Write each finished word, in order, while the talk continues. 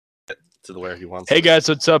to where he wants. Hey guys,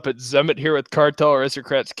 what's up? It's Zemmet here with Cartel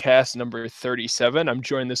Aristocrats cast number 37. I'm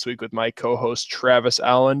joined this week with my co-host Travis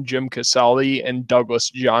Allen, Jim Casali, and Douglas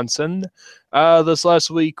Johnson. This last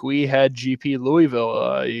week we had GP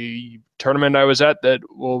Louisville, a tournament I was at that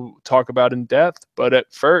we'll talk about in depth. But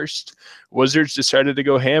at first, Wizards decided to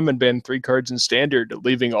go ham and ban 3 cards in Standard,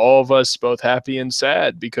 leaving all of us both happy and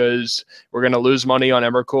sad because we're going to lose money on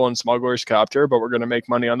Emrakul and Smuggler's Copter, but we're going to make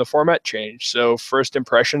money on the format change. So first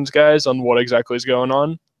impressions, guys, on what exactly is going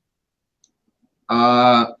on?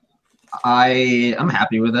 I'm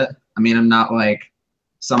happy with it. I mean, I'm not like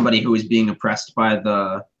somebody who is being oppressed by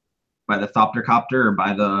the Thoptercopter or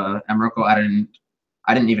by the Emrakul.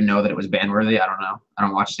 I didn't even know that it was ban worthy. I don't know. I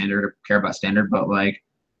don't watch Standard or care about Standard, but like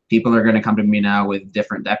people are going to come to me now with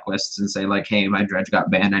different deck lists and say like, hey, my dredge got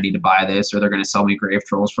banned, I need to buy this, or they're going to sell me Grave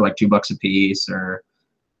Trolls for like $2 a piece, or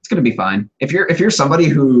it's going to be fine. If you're somebody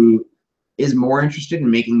who is more interested in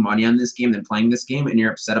making money on this game than playing this game and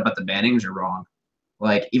you're upset about the bannings, you're wrong.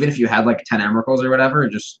 Like even if you had like 10 Emrakuls or whatever,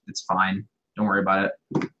 just it's fine. Don't worry about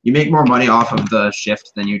it. You make more money off of the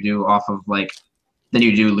shift than you do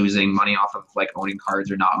losing money off of like owning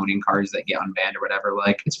cards or not owning cards that get unbanned or whatever.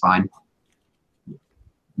 Like it's fine.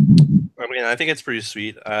 I mean, I think it's pretty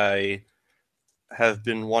sweet. I have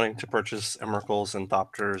been wanting to purchase Emrakuls and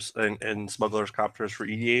Thopters and Smuggler's Copters for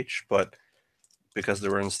EDH, but because they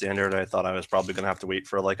were in Standard, I thought I was probably going to have to wait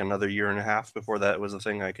for like another year and a half before that was a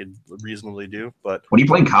thing I could reasonably do. But what are you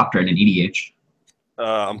playing Copter in an EDH?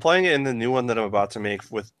 I'm playing it in the new one that I'm about to make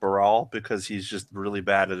with Baral because he's just really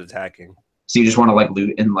bad at attacking. So you just want to like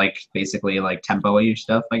loot and like basically like tempo-y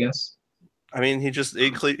stuff, I guess? I mean, he just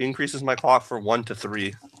increases my clock from 1 to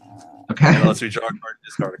 3. Okay. And lets me draw a card,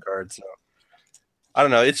 discard a card. So I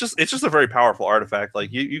don't know. It's just a very powerful artifact.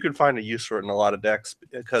 Like you can find a use for it in a lot of decks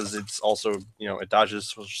because it's also, you know, it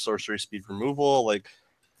dodges sorcery speed removal. Like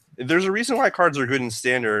there's a reason why cards are good in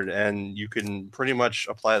Standard, and you can pretty much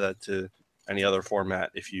apply that to any other format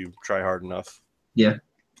if you try hard enough. Yeah.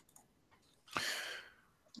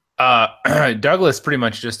 Douglas pretty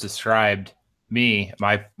much just described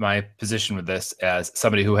my position with this as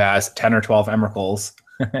somebody who has 10 or 12 Emrakuls,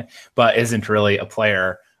 but isn't really a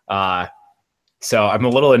player. So I'm a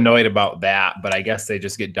little annoyed about that, but I guess they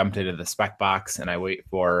just get dumped into the spec box, and I wait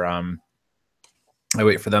for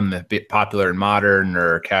them to be popular in Modern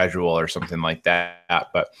or Casual or something like that.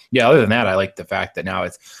 But yeah, other than that, I like the fact that now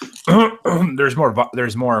it's there's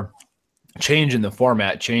more change in the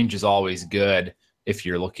format. Change is always good if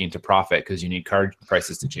you're looking to profit because you need card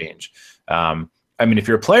prices to change. I mean, if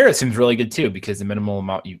you're a player, it seems really good too because the minimal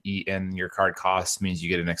amount you eat in your card costs means you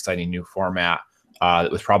get an exciting new format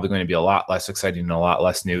that was probably going to be a lot less exciting and a lot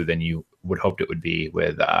less new than you would hoped it would be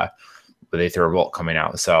with Aether Revolt coming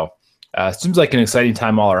out. So it seems like an exciting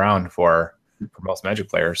time all around for most Magic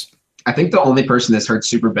players. I think the only person that's hurt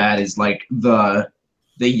super bad is like the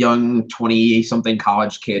young 20-something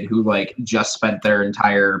college kid who like just spent their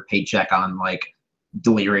entire paycheck on like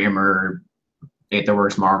Delirium or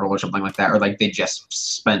Aetherworks Marvel or something like that, or like they just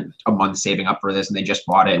spent a month saving up for this and they just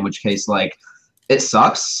bought it, in which case like it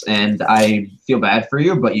sucks and I feel bad for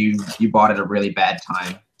you, but you bought it at a really bad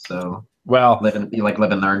time. So well, live and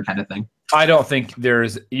learn kind of thing. I don't think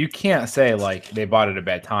you can't say like they bought it at a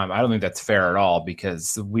bad time. I don't think that's fair at all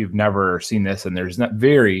because we've never seen this and there's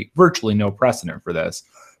virtually no precedent for this.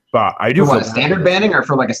 But I do for what, a standard banning or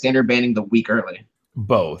for like a standard banning the week early?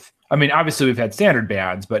 Both. I mean, obviously we've had standard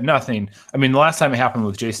bans, but nothing. I mean, the last time it happened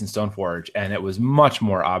with Jason Stoneforge, and it was much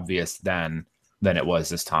more obvious than it was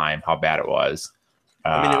this time how bad it was.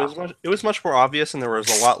 I mean, it was much more obvious, and there was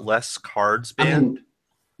a lot less cards banned. I mean,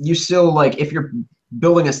 you still like if you're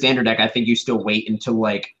building a standard deck, I think you still wait until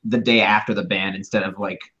like the day after the ban instead of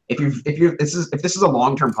like if this is a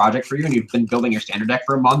long-term project for you and you've been building your standard deck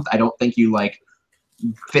for a month, I don't think you like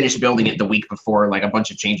finish building it the week before like a bunch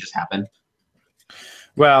of changes happen.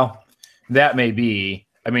 Well, that may be.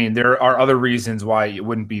 I mean, there are other reasons why it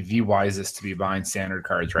wouldn't be the wisest to be buying standard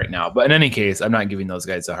cards right now. But in any case, I'm not giving those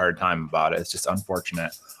guys a hard time about it. It's just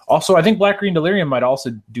unfortunate. Also, I think Black Green Delirium might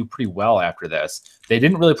also do pretty well after this. They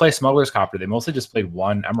didn't really play Smuggler's Copter. They mostly just played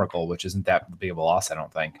one Emrakul, which isn't that big of a loss, I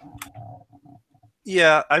don't think.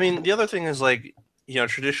 Yeah, I mean, the other thing is like, you know,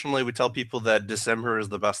 traditionally we tell people that December is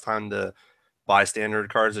the best time to buy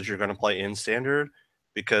standard cards that you're going to play in standard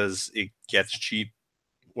because it gets cheap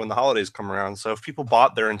when the holidays come around. So if people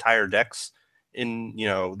bought their entire decks in, you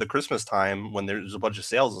know, the Christmas time when there's a bunch of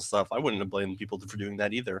sales and stuff, I wouldn't have blamed people for doing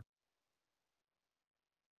that either.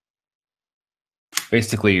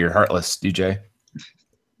 Basically, you're heartless, DJ.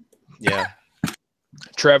 Yeah.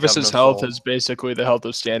 Travis's health is basically the health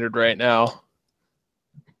of standard right now.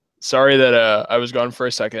 Sorry that I was gone for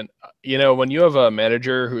a second. You know, when you have a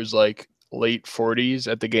manager who's like late 40s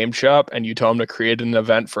at the game shop and you tell him to create an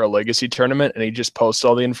event for a legacy tournament and he just posts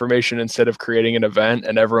all the information instead of creating an event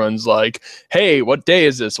and everyone's like, hey, what day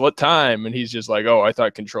is this? What time? And he's just like, oh, I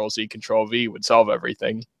thought Control C, Control V would solve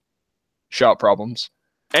everything. Shop problems.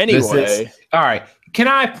 Anyway. All right. Can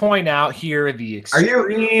I point out here the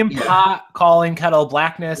extreme pot calling kettle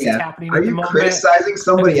blackness that's happening at the moment? Are you criticizing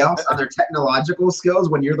somebody else on their technological skills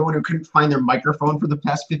when you're the one who couldn't find their microphone for the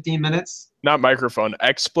past 15 minutes? Not microphone.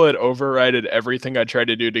 XSplit overrided everything I tried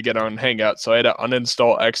to do to get on Hangout, so I had to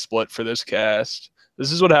uninstall XSplit for this cast.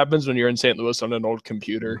 This is what happens when you're in St. Louis on an old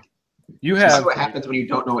computer. This is what happens when you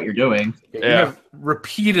don't know what you're doing. You have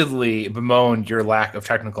repeatedly bemoaned your lack of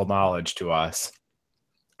technical knowledge to us.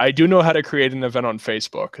 I do know how to create an event on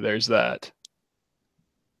Facebook. There's that.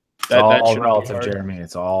 It's all relative, Jeremy.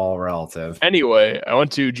 It's all relative. Anyway, I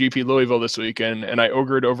went to GP Louisville this weekend, and I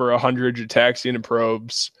ogred over 100 Gitaxian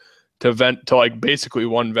probes to vent to like basically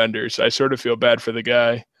one vendor. So I sort of feel bad for the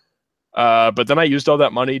guy. But then I used all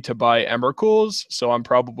that money to buy Emrakuls, so I'm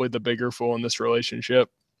probably the bigger fool in this relationship.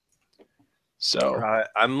 So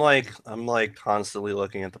I'm like constantly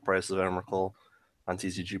looking at the price of Emrakul on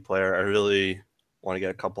TCG Player. I really want to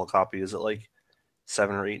get a couple of copies at like $7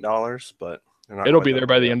 or $8, but it'll be there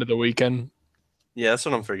by the end of the weekend. Yeah, that's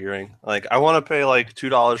what I'm figuring. Like, I want to pay like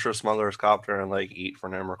 $2 for a Smuggler's Copter and like $8 for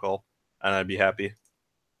an Emrakul, and I'd be happy.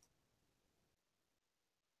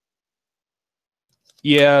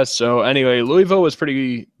 Yeah. So anyway, Louisville was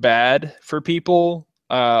pretty bad for people.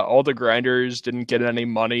 All the grinders didn't get any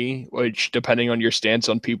money, which, depending on your stance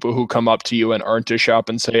on people who come up to you and aren't a shop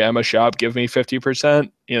and say, I'm a shop, give me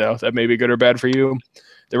 50%, you know, that may be good or bad for you.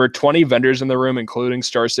 There were 20 vendors in the room, including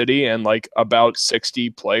Star City, and like about 60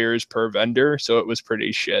 players per vendor. So it was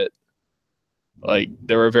pretty shit. Like,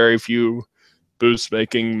 there were very few booths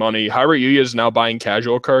making money. Haruya is now buying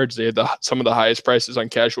casual cards. They had some of the highest prices on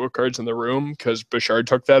casual cards in the room because Bashard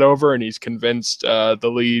took that over, and he's convinced the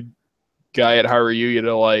lead guy at Haruya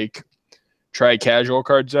to like try casual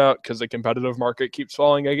cards out because the competitive market keeps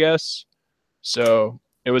falling, I guess. So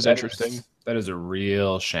it was interesting. That is a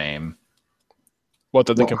real shame. What,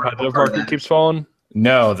 that the competitive market keeps falling?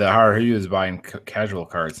 No, the Haruya is buying casual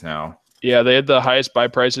cards now. Yeah, they had the highest buy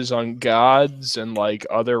prices on gods and like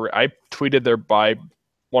other. I tweeted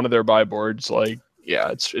one of their buy boards. Like,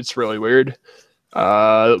 yeah, it's really weird.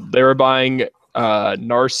 They were buying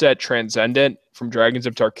Narset Transcendent from Dragons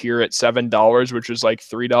of Tarkir at $7, which was like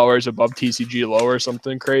 $3 above TCG low or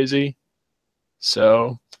something crazy.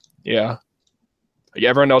 So, yeah. Like,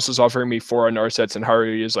 everyone else is offering me 4 on Narsets, and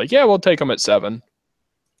Haruya is like, yeah, we'll take them at 7.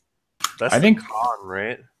 That's the con,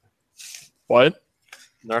 right? What?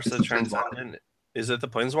 Narset Transcendent. Is it the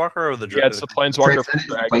Planeswalker or the Yeah, it's the Planeswalker from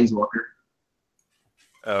Planeswalker.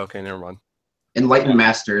 Oh, okay, never mind. Enlightened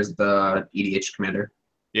Master is the EDH commander.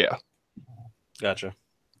 Yeah. Gotcha.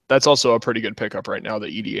 That's also a pretty good pickup right now, the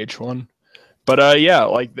EDH one. But yeah,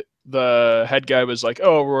 like the head guy was like,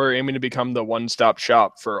 oh, we're aiming to become the one-stop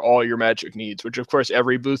shop for all your Magic needs, which of course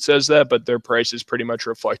every booth says that, but their prices pretty much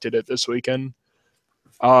reflected it this weekend.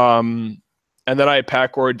 And then I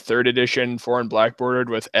pack-ordered 3rd edition foreign black bordered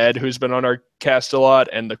with Ed, who's been on our cast a lot,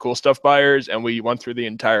 and the Cool Stuff buyers, and we went through the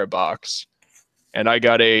entire box. And I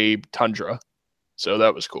got a Tundra, so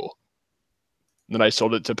that was cool. And then I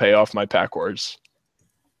sold it to pay off my pack orders.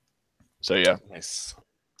 So yeah, nice.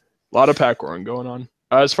 A lot of pack ordering going on.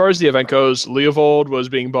 As far as the event goes, Leovold was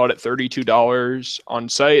being bought at $32 on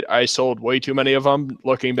site. I sold way too many of them,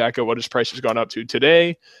 looking back at what his price has gone up to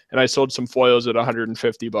today, and I sold some foils at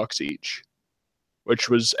 $150 each, which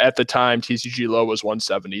was at the time TCG low was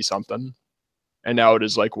 170 something, and now it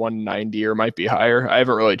is like 190 or might be higher. I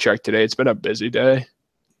haven't really checked today. It's been a busy day.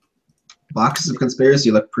 Boxes of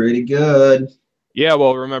Conspiracy look pretty good. Yeah,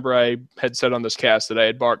 well, remember I had said on this cast that I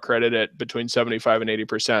had bought credit at between 75 and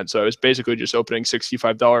 80%. So I was basically just opening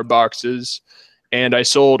 $65 boxes. And I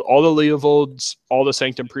sold all the Leovolds, all the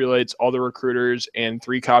Sanctum Prelates, all the Recruiters, and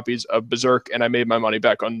 3 copies of Berserk. And I made my money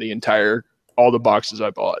back on all the boxes I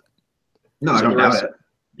bought. No, I don't doubt it.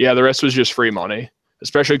 Yeah, the rest was just free money,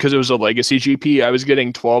 especially because it was a legacy GP. I was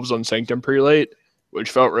getting 12s on Sanctum Prelate,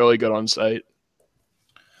 which felt really good on site.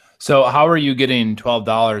 So how are you getting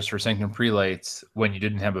 $12 for Sanctum Prelates when you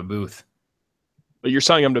didn't have a booth? But you're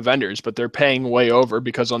selling them to vendors, but they're paying way over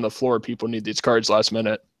because on the floor people need these cards last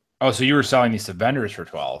minute. Oh, so you were selling these to vendors for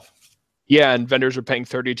 12? Yeah, and vendors were paying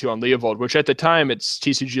 32 on Leovold, which at the time it's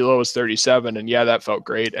TCG low was 37, and yeah, that felt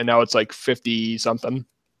great. And now it's like 50 something.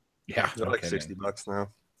 Yeah, they're like $60 now.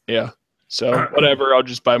 Yeah, so whatever. I'll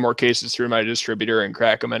just buy more cases through my distributor and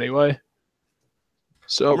crack them anyway.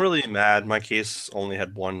 So, I'm really mad. My case only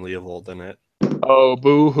had one Leovold in it. oh,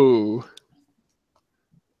 boo-hoo.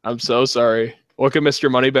 I'm so sorry. Look at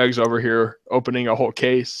Mr. Moneybags over here opening a whole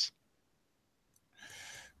case.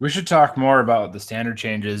 We should talk more about the standard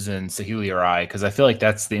changes in Saheeli Rai, because I feel like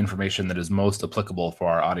that's the information that is most applicable for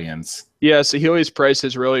our audience. Yeah, Saheeli's price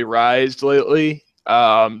has really rised lately.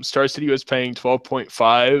 Star City was paying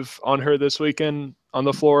 12.5 on her this weekend on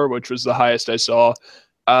the floor, which was the highest I saw.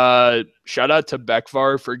 Shout out to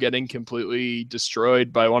Bekvar for getting completely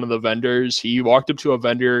destroyed by one of the vendors. He walked up to a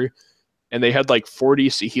vendor and they had like 40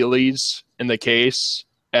 Saheelis in the case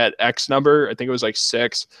at X number. I think it was like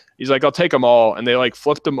 6. He's like, I'll take them all. And they like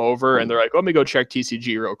flipped them over and they're like, let me go check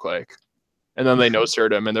TCG real quick. And then they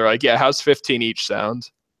no-sirred him and they're like, yeah, how's 15 each sound?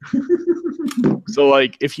 So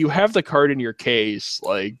like if you have the card in your case,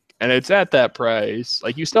 like, and it's at that price,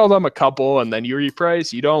 like you sell them a couple and then you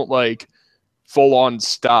reprice, you don't like full on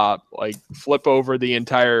stop, like flip over the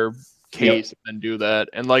entire case and then do that.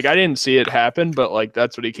 And like I didn't see it happen, but like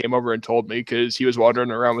that's what he came over and told me because he was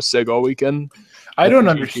wandering around with Sig all weekend. I don't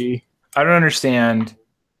understand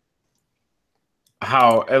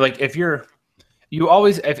how, like, if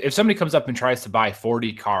somebody comes up and tries to buy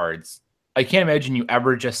 40 cards, I can't imagine you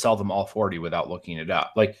ever just sell them all 40 without looking it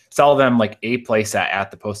up. Like sell them like a playset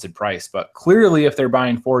at the posted price, but clearly if they're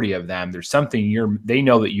buying 40 of them, there's something they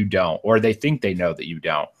know that you don't, or they think they know that you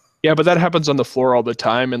don't. Yeah, but that happens on the floor all the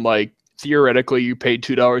time, and like theoretically you paid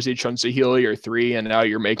 $2 each on Saheeli or $3 and now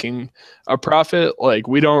you're making a profit. Like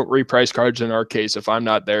we don't reprice cards in our case if I'm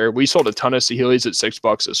not there. We sold a ton of Saheelis at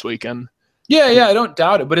 $6 this weekend. Yeah, I don't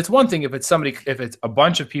doubt it. But it's one thing if it's a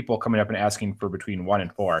bunch of people coming up and asking for between 1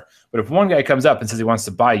 and 4. But if one guy comes up and says he wants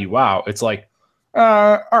to buy you out, it's like,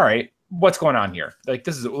 all right, what's going on here? Like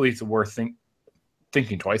this is at least worth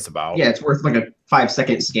thinking twice about. Yeah, it's worth like a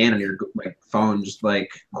 5-second scan on your like phone, just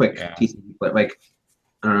like quick TCG, but like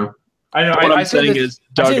I don't know. I know. What I'm saying is,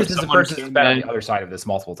 Doug, if this is a someone person that's came been on in, the other side of this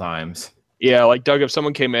multiple times. yeah, like Doug, if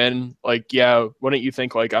someone came in, like, yeah, wouldn't you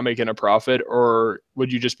think like I'm making a profit, or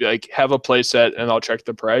would you just be like, have a play set and I'll check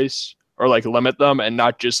the price, or like limit them and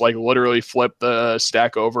not just like literally flip the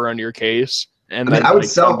stack over on your case and then I would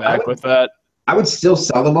like, come back with that? I would still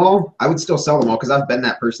sell them all. Because I've been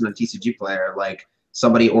that person on TCG Player. Like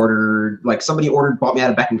somebody bought me out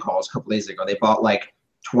of Beck and Calls a couple days ago. They bought like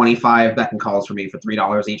 25 Beck and Calls for me for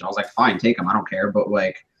 $3 each. I was like, fine, take them. I don't care. But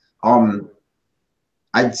like,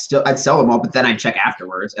 I'd sell them all, but then I'd check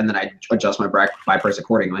afterwards, and then I'd adjust my buy price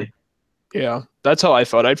accordingly. Yeah, that's how I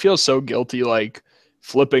felt. I'd feel so guilty, like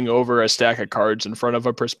flipping over a stack of cards in front of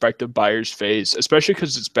a prospective buyer's face, especially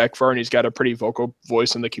because it's Bekvar and he's got a pretty vocal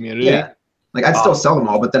voice in the community. Yeah, like I'd still sell them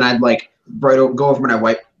all, but then I'd like go over to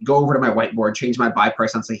my whiteboard, change my buy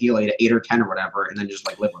price on Saheeli to 8 or 10 or whatever, and then just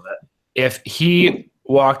like live with it. If he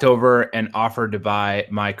walked over and offered to buy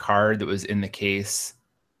my card that was in the case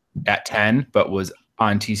at 10, but was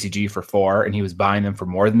on TCG for 4, and he was buying them for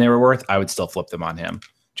more than they were worth, I would still flip them on him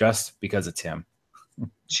just because it's him.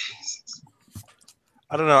 Jesus.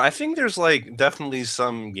 I don't know. I think there's like definitely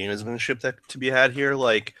some gamesmanship that to be had here.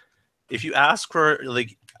 Like if you ask for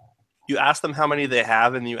you ask them how many they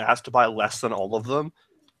have and you ask to buy less than all of them,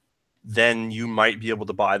 then you might be able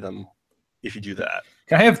to buy them if you do that.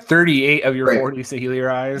 Can I have 38 of your 40 Saheeli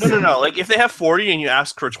Rise? No. Like if they have 40 and you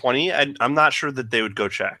ask for 20, I'm not sure that they would go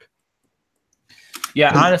check.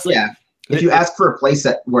 Yeah, honestly. Yeah. If you ask for a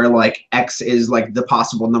playset where like X is like the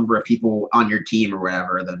possible number of people on your team or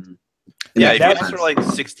whatever, then yeah, if you ask for like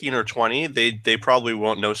 16 or 20, they probably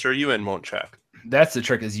won't no-sir you and won't check. That's the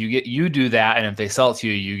trick is you do that, and if they sell it to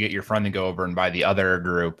you, you get your friend to go over and buy the other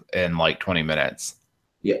group in like 20 minutes.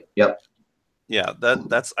 Yep. Yeah,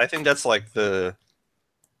 I think that's like the,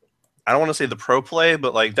 I don't want to say the pro play,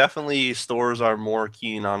 but like definitely stores are more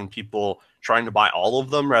keen on people trying to buy all of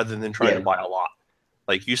them rather than trying to buy a lot.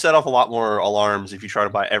 Like you set off a lot more alarms if you try to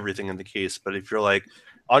buy everything in the case, but if you're like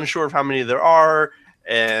unsure of how many there are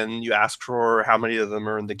and you ask for how many of them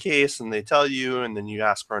are in the case and they tell you, and then you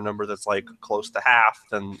ask for a number that's like close to half,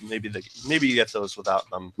 then maybe you get those without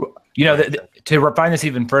them. You know, to refine this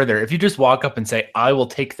even further, if you just walk up and say, I will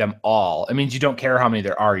take them all, it means you don't care how many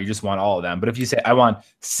there are, you just want all of them. But if you say, I want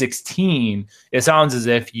 16, it sounds as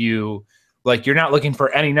if you're not looking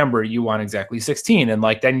for any number, you want exactly 16. And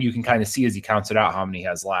like, then you can kind of see as he counts it out how many he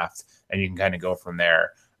has left, and you can kind of go from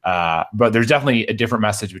there. But there's definitely a different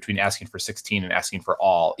message between asking for 16 and asking for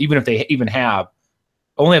all. Even if they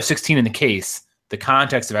only have 16 in the case, the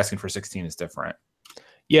context of asking for 16 is different.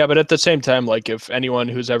 Yeah, but at the same time, like if anyone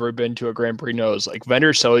who's ever been to a Grand Prix knows, like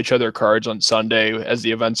vendors sell each other cards on Sunday as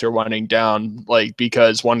the events are winding down, like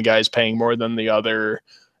because one guy's paying more than the other.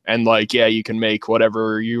 And like, yeah, you can make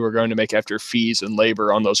whatever you were going to make after fees and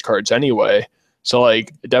labor on those cards anyway. So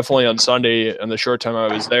like definitely on Sunday and the short time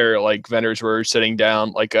I was there, like vendors were sitting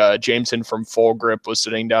down, like Jameson from Full Grip was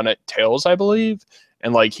sitting down at Tails, I believe.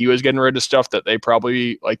 And like he was getting rid of stuff that they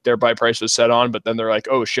probably like their buy price was set on, but then they're like,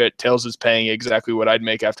 oh shit, Tails is paying exactly what I'd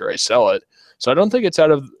make after I sell it. So I don't think it's out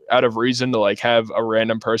of reason to like have a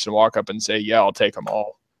random person walk up and say, yeah, I'll take them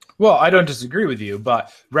all. Well, I don't disagree with you,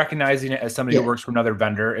 but recognizing it as somebody who works for another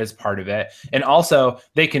vendor is part of it. And also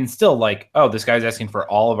they can still like, oh, this guy's asking for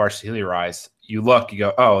all of our Saheeli Rise. You look, you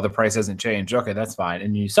go, oh, the price hasn't changed. Okay, that's fine.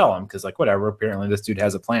 And you sell them because like, whatever, apparently this dude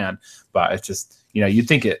has a plan, but it's just, you'd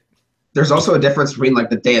think it. There's also a difference between like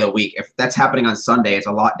the day of the week. If that's happening on Sunday, it's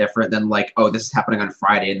a lot different than like, oh, this is happening on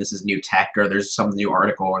Friday and this is new tech or there's some new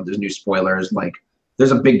article or there's new spoilers. Like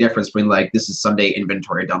there's a big difference between like, this is Sunday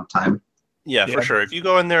inventory dump time. Yeah, for sure. If you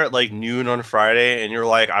go in there at like noon on Friday and you're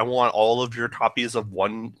like, I want all of your copies of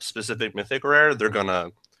one specific mythic rare, you're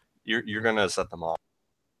gonna set them off.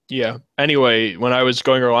 Yeah. Anyway, when I was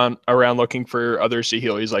going around looking for other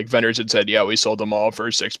Saheelis, like vendors had said, yeah, we sold them all for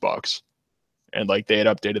 $6. And like they had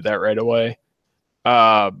updated that right away.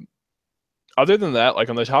 Other than that, like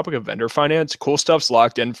on the topic of vendor finance, Cool Stuff's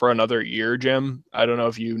locked in for another year, Jim. I don't know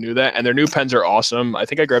if you knew that. And their new pens are awesome. I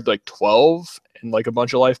think I grabbed like 12 and like a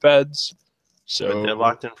bunch of life pads. So they're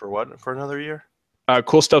locked in for what? For another year?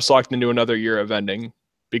 Cool Stuff's locked into another year of vending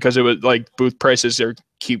because it was like booth prices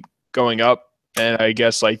keep going up. And I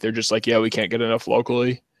guess like they're just like, yeah, we can't get enough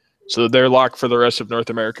locally. So they're locked for the rest of North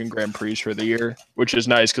American Grand Prix for the year, which is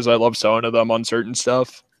nice because I love selling to them on certain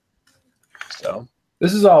stuff. So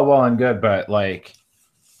this is all well and good, but like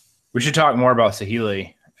we should talk more about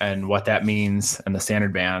Saheeli and what that means and the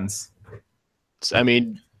standard bans. I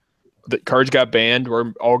mean, the cards got banned.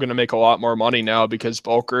 We're all going to make a lot more money now because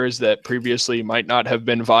bulkers that previously might not have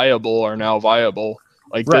been viable are now viable.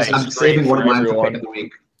 Like right. This is I'm saving one of mine for pick of the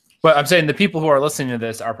week. But I'm saying the people who are listening to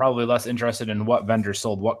this are probably less interested in what vendors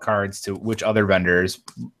sold what cards to which other vendors,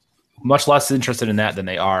 much less interested in that than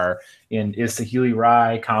they are in is Saheeli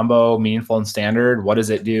Rye combo meaningful and standard? What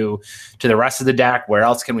does it do to the rest of the deck? Where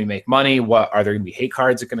else can we make money? What are there going to be hate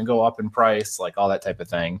cards that are going to go up in price? Like all that type of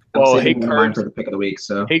thing. Well, hate cards for the pick of the week.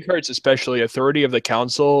 So hate cards, especially Authority of the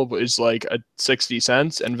Council, is like 60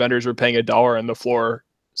 cents, and vendors were paying $1 on the floor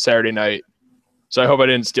Saturday night. So I hope I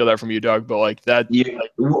didn't steal that from you, Doug. But like that,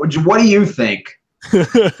 what do you think?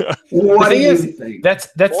 What do you think? That's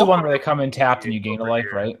the one where they come in tapped and you gain a life,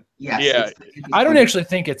 right? Yes. Yeah. I don't actually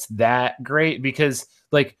think it's that great because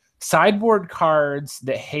like sideboard cards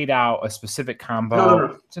that hate out a specific combo.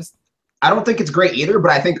 No. Just I don't think it's great either,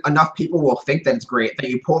 but I think enough people will think that it's great that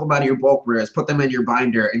you pull them out of your bulk rares, put them in your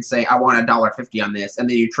binder, and say, I want $1.50 on this, and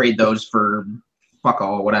then you trade those for fuck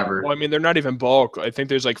all, whatever. Well, I mean, they're not even bulk. I think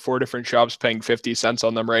there's like 4 different shops paying 50 cents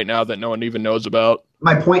on them right now that no one even knows about.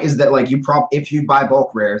 My point is that like if you buy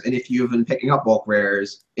bulk rares and if you've been picking up bulk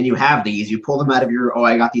rares and you have these, you pull them out of your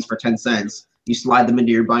I got these for 10 cents. You slide them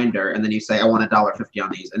into your binder and then you say I want $1.50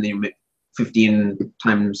 on these, and then you make 15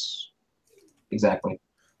 times exactly.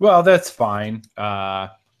 Well, that's fine. I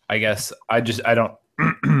guess I don't.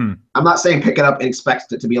 I'm not saying pick it up and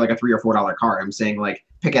expect it to be like a $3 or $4 card. I'm saying like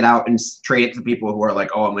pick it out and trade it to people who are like,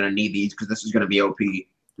 oh, I'm going to need these because this is going to be OP.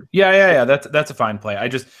 Yeah. That's a fine play.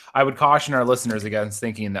 I would caution our listeners against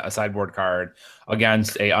thinking that a sideboard card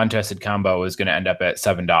against a untested combo is going to end up at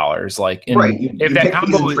 $7. Like, right, if that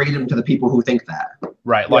combo trade them to the people who think that.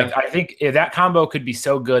 Right, yeah. Like I think if that combo could be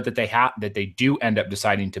so good that they do end up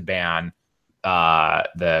deciding to ban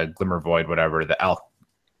the Glimmer Void, whatever the Elk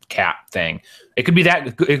cap thing. It could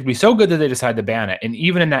be so good that they decide to ban it, and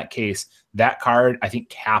even in that case, that card I think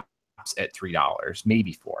caps at $3,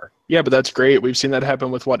 maybe $4. Yeah, but that's great. We've seen that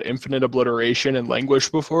happen with Infinite Obliteration and Languish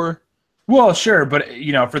before. Well, sure, but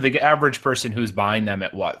for the average person who's buying them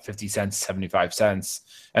at 50 cents, 75 cents,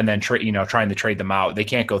 and then trying to trade them out, they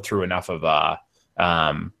can't go through enough of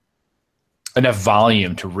enough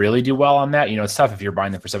volume to really do well on that. It's tough if you're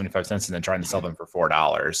buying them for 75 cents and then trying to sell them for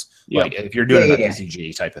 $4. Yeah. Like if you're doing a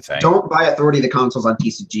TCG type of thing. Don't buy Authority of the Consoles on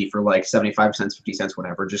TCG for like 75 cents, 50 cents,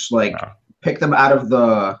 whatever. Just pick them out of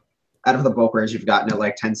the bulk rares you've gotten at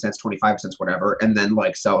like 10 cents, 25 cents, whatever, and then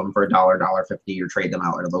like sell them for $1, $1.50 or trade them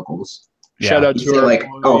out at locals. Yeah. Shout out to like,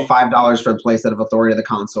 $5 for the playset of Authority of the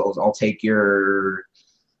Consoles. I'll take your,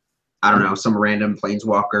 I don't know, some random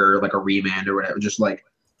Planeswalker, like a Remand or whatever. Just like,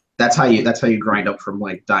 that's how you grind up from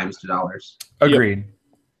like dimes to dollars. Agreed. Yep.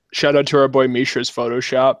 Shout out to our boy Mishra's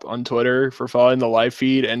Photoshop on Twitter for following the live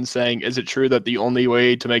feed and saying, is it true that the only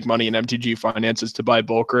way to make money in MTG Finance is to buy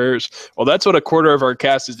bulk rares? Well, that's what a quarter of our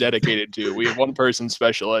cast is dedicated to. We have one person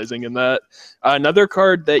specializing in that. Another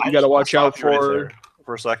card that you got to watch out for.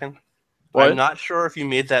 for a second? What? I'm not sure if you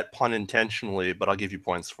made that pun intentionally, but I'll give you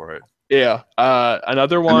points for it. Yeah.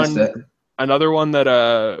 Another one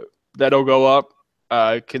that that'll go up.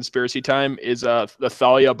 Conspiracy time is the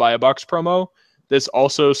Thalia buy a box promo. This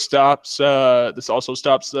also stops the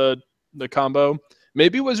combo.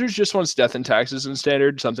 Maybe Wizards just wants Death and Taxes in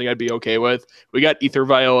Standard, something I'd be okay with. We got Ether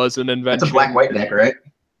Vial as an invention. That's a black-white deck, right?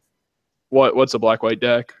 What's a black-white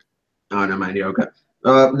deck? Oh, no mind. Okay.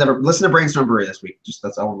 Never listen to Brainstorm Brewery this week. Just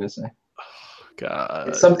that's all I'm gonna say. God.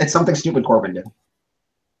 It's something stupid Corbin did.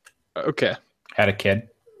 Okay. Had a kid.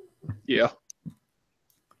 Yeah.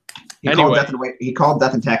 He called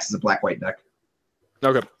Death and Taxes a black-white deck.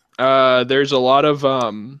 Okay. There's a lot of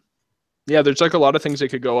there's like a lot of things that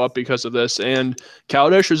could go up because of this, and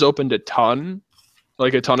Kaladesh has opened a ton,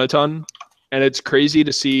 and it's crazy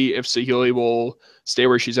to see if Saheeli will stay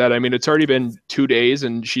where she's at. I mean, it's already been 2 days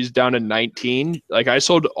and she's down to 19. Like, I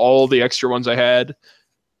sold all the extra ones I had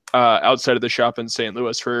outside of the shop in St.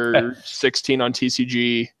 Louis for 16 on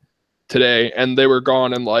TCG today, and they were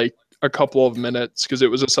gone in like a couple of minutes because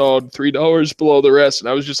it was a solid $3 below the rest, and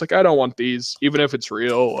I was just like, I don't want these, even if it's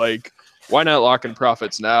real. Like, why not lock in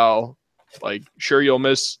profits now? Like, sure, you'll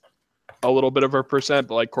miss a little bit of a percent,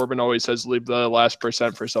 but like Corbin always says, leave the last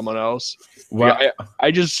percent for someone else. Well,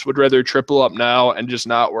 I just would rather triple up now and just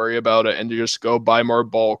not worry about it and just go buy more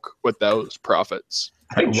bulk with those profits.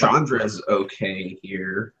 I think Chandra's okay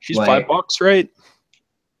here. She's like, $5, right?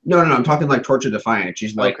 No. I'm talking like Torture Defiant.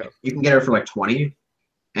 She's like, You can get her for like 20.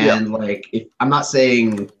 And like, if I'm not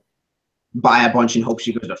saying buy a bunch and hope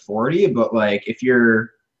she goes to 40, but like if you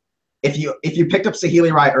picked up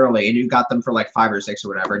Saheeli Rai early and you got them for like 5 or 6 or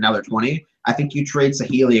whatever, now they're 20, I think you trade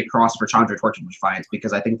Saheeli across for Chandra Torture Defiance,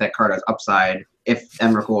 because I think that card has upside if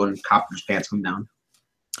Emrakul and Copter's pants come down.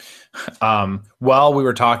 While we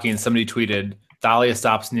were talking, somebody tweeted, Thalia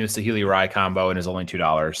stops new Saheeli Rai combo and is only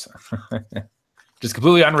 $2. Just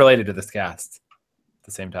completely unrelated to this cast at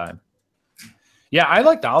the same time. Yeah, I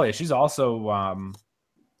like Thalia. She's also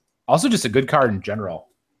just a good card in general.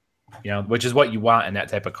 Which is what you want in that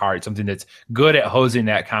type of card. Something that's good at hosing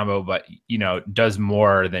that combo, but, does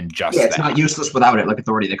more than just it's not useless without it, like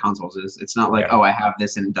Authority of the Consoles is. It's not like, I have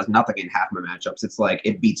this and it does nothing in half my matchups. It's like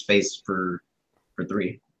it beats face for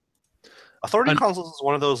 3. Authority of the Consoles is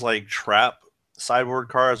one of those like trap sideboard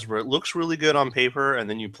cards where it looks really good on paper, and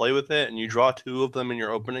then you play with it and you draw 2 of them in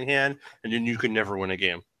your opening hand, and then you can never win a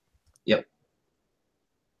game. Yep.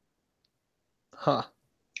 Huh.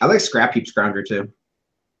 I like Scrap Heap Scrounger too.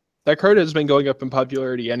 That card has been going up in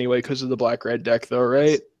popularity anyway because of the black-red deck, though,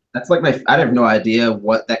 right? That's like I have no idea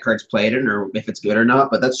what that card's played in or if it's good or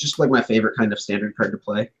not, but that's just like my favorite kind of standard card to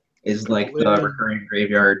play. Is like the recurring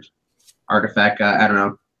graveyard artifact. I don't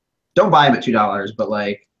know. Don't buy them at $2, but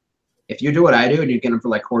like if you do what I do and you get them for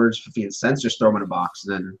like quarters, 15 cents, just throw them in a box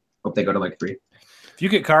and then hope they go to like 3. If you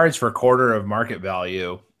get cards for a quarter of market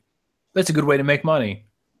value, that's a good way to make money.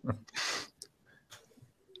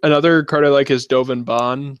 Another card I like is Dovin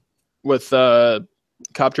Bond with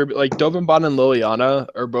Copter. Like, Dovin Bond and Liliana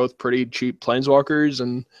are both pretty cheap planeswalkers,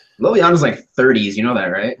 and Liliana's like 30s, you know that,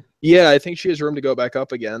 right? Yeah, I think she has room to go back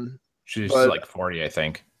up again. She's like 40, I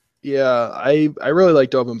think. Yeah, I really like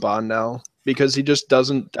Dovin Bond now because he just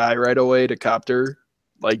doesn't die right away to Copter.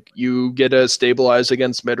 Like, you get to stabilize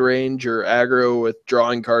against mid-range or aggro with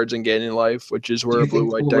drawing cards and gaining life, which is where a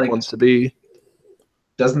blue-white deck wants to be.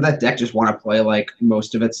 Doesn't that deck just want to play like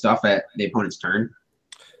most of its stuff at the opponent's turn?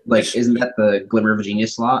 Like, isn't that the Glimmer of a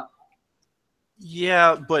Genius slot?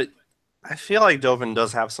 Yeah, but I feel like Dovin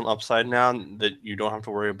does have some upside now that you don't have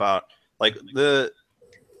to worry about. Like, the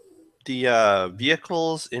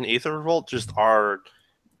vehicles in Aether Revolt just are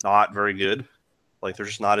not very good. Like, they're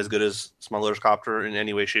just not as good as Smuggler's Copter in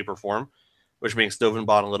any way, shape, or form, which makes Dovin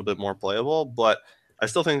Bond a little bit more playable. But I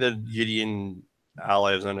still think that Gideon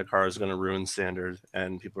Ally of Zendikar is going to ruin Standard,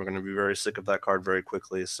 and people are going to be very sick of that card very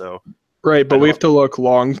quickly. So, right, but we have to look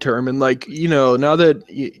long term, and like, now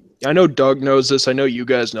that I know Doug knows this, I know you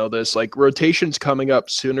guys know this. Like, rotation's coming up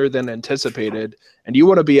sooner than anticipated, and you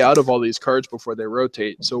want to be out of all these cards before they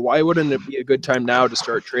rotate. So why wouldn't it be a good time now to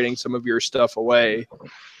start trading some of your stuff away?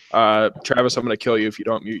 Travis, I'm going to kill you if you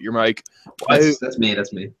don't mute your mic. That's me.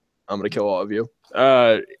 I'm going to kill all of you.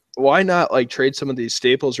 Why not like trade some of these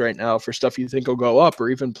staples right now for stuff you think will go up, or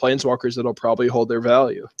even planeswalkers that'll probably hold their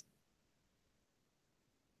value?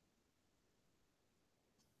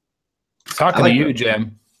 Talking to you,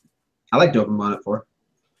 Jim. I like Dopamine at 4.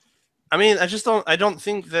 I mean, I don't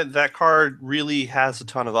think that card really has a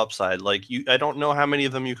ton of upside. Like, I don't know how many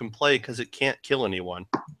of them you can play because it can't kill anyone,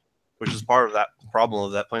 which is part of that problem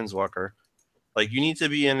of that Planeswalker. Like, you need to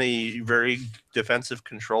be in a very defensive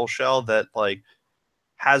control shell that, like,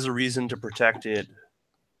 has a reason to protect it,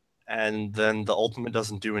 and then the ultimate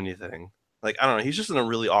doesn't do anything. Like, I don't know, he's just in a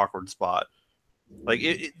really awkward spot. Like,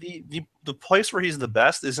 the place where he's the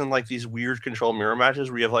best is in like these weird control mirror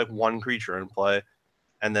matches where you have like one creature in play,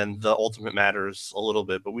 and then the ultimate matters a little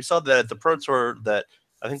bit. But we saw that at the Pro Tour that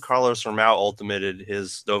I think Carlos Ramao ultimated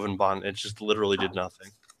his Dovinbon. It just literally did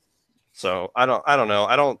nothing. So I don't know.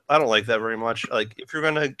 I don't like that very much. Like, if you're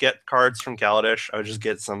gonna get cards from Kaladesh, I would just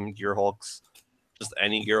get some Gear Hulks. Just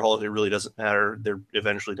any Gear Hulk. It really doesn't matter. They're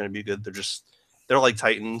eventually going to be good. They're like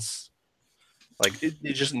Titans. Like,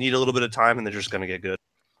 you just need a little bit of time, and they're just going to get good.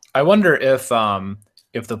 I wonder if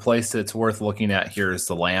the place that's worth looking at here is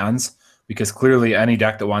the lands, because clearly any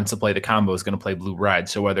deck that wants to play the combo is going to play blue-red.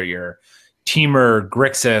 So whether you're Teamer,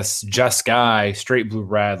 Grixis, Jeskai, straight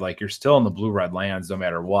blue-red, like, you're still in the blue-red lands no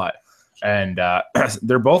matter what. And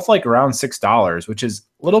they're both like around $6, which is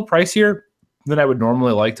a little pricier than I would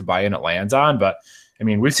normally like to buy in at lands on. But I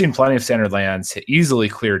mean, we've seen plenty of standard lands easily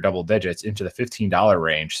clear double digits into the $15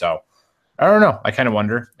 range. So I don't know. I kind of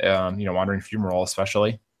wonder, Wandering Fumarole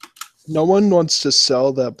especially. No one wants to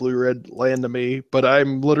sell that blue-red land to me, but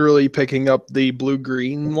I'm literally picking up the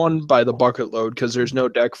blue-green one by the bucket load because there's no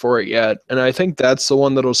deck for it yet. And I think that's the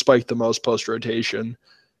one that'll spike the most post-rotation.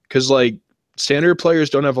 Because, like, standard players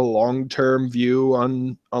don't have a long-term view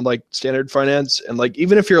on like standard finance, and like,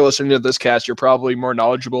 even if you're listening to this cast, you're probably more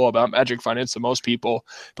knowledgeable about Magic finance than most people.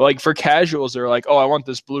 But like, for casuals, they're like, oh, I want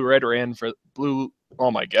this blue-red land for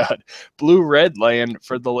blue-red land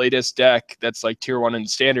for the latest deck that's like tier 1 in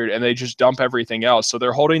standard, and they just dump everything else. So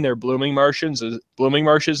they're holding their blooming marshes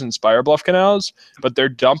and Spire Bluff Canals, but they're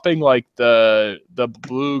dumping like the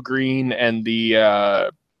blue-green and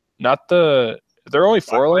the they're only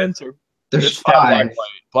 4 lands. There's 5.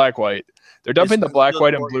 Black, white. They're dumping the black,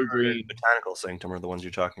 white, and blue, green. Botanical Sanctum are the ones you're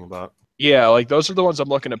talking about. Yeah, like, those are the ones I'm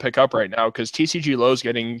looking to pick up right now because TCG Low is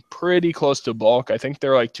getting pretty close to bulk. I think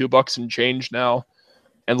they're like $2 and change now.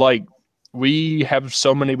 And like, we have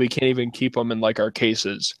so many, we can't even keep them in like our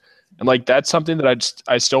cases. And like, that's something that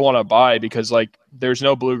I still want to buy because like, there's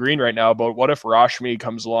no blue green right now, but what if Rashmi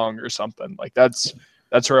comes along or something? Like, that's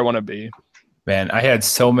where I want to be. Man, I had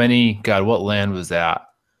so many, God, what land was that?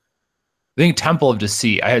 I think Temple of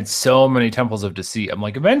Deceit. I had so many Temples of Deceit. I'm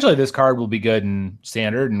like, eventually this card will be good in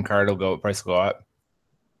standard, and price will go up.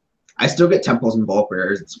 I still get Temples in bulk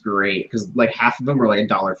rares. It's great because like half of them are like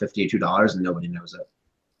 $1.50 or $2, and nobody knows it.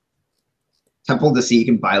 Temple of Deceit, you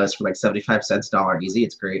can buy this for like 75 cents, dollar easy.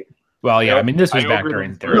 It's great. Well, yeah, I mean, this was back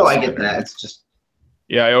during third. No, I get that. It's just,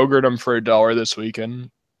 yeah, I ogred them for $1 this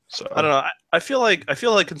weekend. So I don't know. I feel like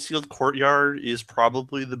Concealed Courtyard is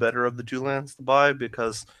probably the better of the two lands to buy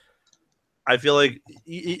because I feel like,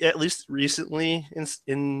 at least recently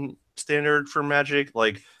in standard for Magic,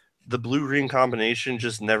 like, the blue-green combination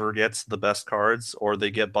just never gets the best cards, or they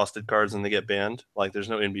get busted cards and they get banned. Like, there's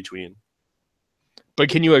no in-between. But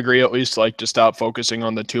can you agree at least like to stop focusing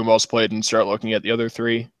on the 2 most played and start looking at the other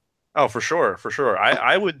 3? Oh, for sure.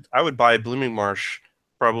 I would buy Blooming Marsh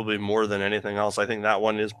probably more than anything else. I think that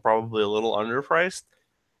one is probably a little underpriced.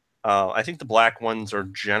 I think the black ones are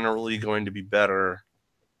generally going to be better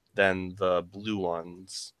than the blue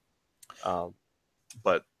ones,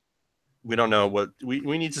 but we don't know what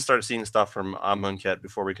we need to start seeing stuff from Amonkhet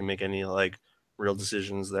before we can make any like real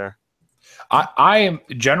decisions there. I am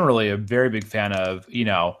generally a very big fan of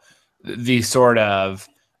the sort of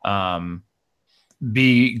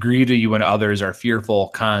be greedy when others are fearful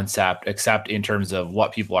concept, except in terms of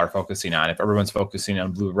what people are focusing on. If everyone's focusing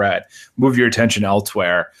on blue-red, move your attention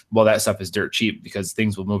elsewhere. Well, that stuff is dirt cheap because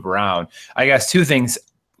things will move around. I guess 2 things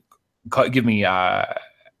cause me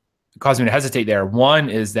to hesitate there. One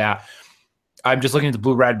is that I'm just looking at the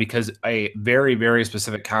blue-red because a very, very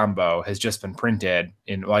specific combo has just been printed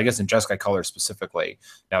in, well, I guess in Jeskai color specifically,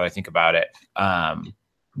 now that I think about it,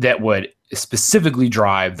 that would specifically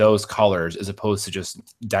drive those colors as opposed to just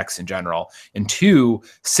decks in general. And 2,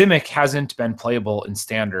 Simic hasn't been playable in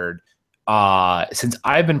standard since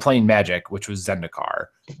I've been playing Magic, which was Zendikar,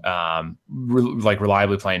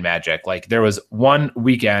 reliably playing Magic. Like, there was one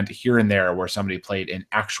weekend here and there where somebody played an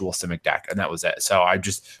actual Simic deck, and that was it. So I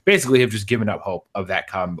just basically have just given up hope of that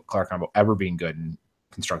color combo ever being good in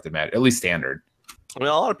constructed Magic, at least standard. I mean,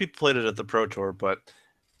 a lot of people played it at the Pro Tour, but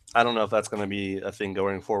I don't know if that's going to be a thing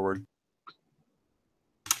going forward.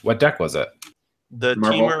 What deck was it? The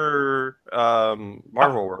Marvel? Teamer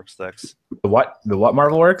Marvel Works decks. The what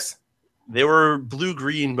Marvel Works? They were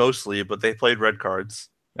blue-green mostly, but they played red cards.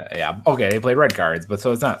 Yeah, okay, they played red cards, but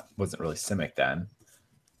so wasn't really Simic then.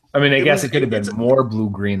 I mean, I guess it could have been more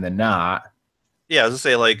blue-green than not. Yeah, I was gonna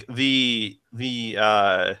say, like,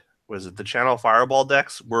 was it the Channel Fireball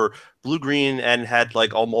decks were blue green and had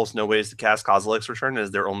like almost no ways to cast Kozilek's Return as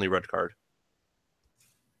their only red card.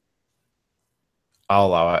 I'll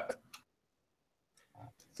allow it.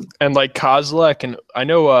 And like Kozilek, and I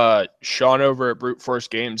know Sean over at Brute Force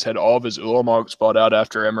Games had all of his Ulamog bought out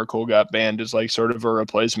after Emrakul got banned as like sort of a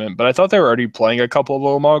replacement. But I thought they were already playing a couple of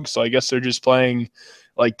Ulamogs, so I guess they're just playing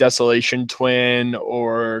like Desolation Twin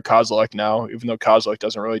or Kozilek now, even though Kozilek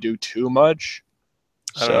doesn't really do too much.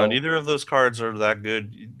 I don't know. Neither of those cards are that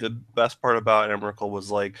good. The best part about Emrakul was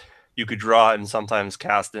like you could draw it and sometimes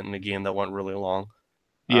cast it in a game that went really long.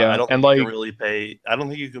 Yeah, I don't and think you like can really pay. I don't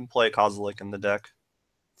think you can play Kozilek in the deck.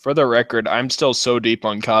 for the record, I'm still so deep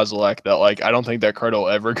on Kozilek that like I don't think that card will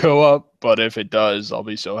ever go up. But if it does, I'll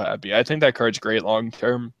be so happy. I think that card's great long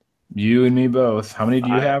term. You and me both. How many do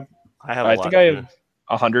you have? I have. I think I have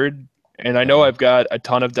 100, and I know I've got a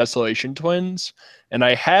ton of Desolation Twins, and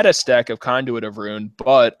I had a stack of Conduit of Ruin,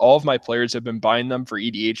 but all of my players have been buying them for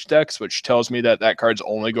EDH decks, which tells me that that card's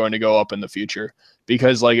only going to go up in the future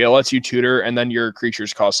because like it lets you tutor, and then your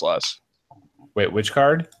creatures cost less. Wait, which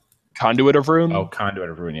card? Conduit of Ruin. Oh, Conduit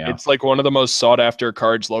of Ruin, yeah. It's like one of the most sought after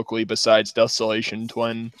cards locally besides Desolation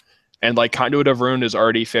Twin. And like Conduit of Ruin is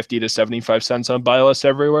already 50 to 75 cents on buy list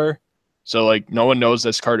everywhere. So like no one knows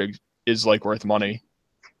this card is like worth money.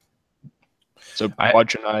 So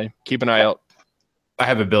keep an eye out. I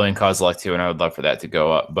have a billion Kozilek too, and I would love for that to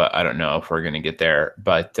go up, but I don't know if we're going to get there.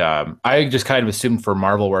 But I just kind of assumed for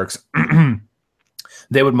Marvel Works, I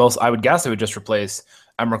would guess they would just replace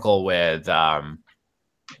Emrakul with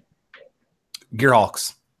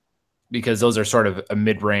Gearhulks, because those are sort of a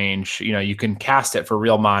mid-range. You know, you can cast it for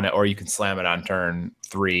real mana, or you can slam it on turn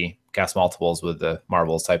 3, cast multiples with the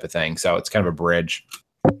Marvels type of thing. So it's kind of a bridge.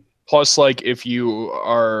 Plus, like, if you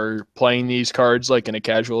are playing these cards, like, in a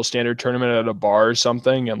casual standard tournament at a bar or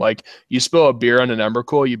something, and, like, you spill a beer on an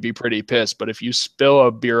Emrakul, you'd be pretty pissed. But if you spill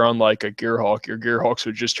a beer on, like, a Gearhulk, your Gearhulks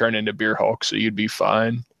would just turn into Beerhulks, so you'd be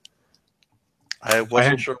fine. I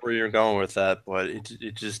wasn't sure where you're going with that, but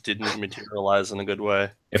it just didn't materialize in a good way.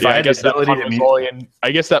 If I had the ability to mute, I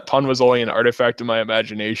guess that pun was only an artifact of my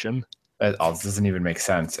imagination. This doesn't even make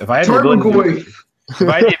sense. If I had the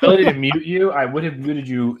ability to mute you, I would have muted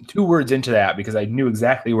you 2 words into that because I knew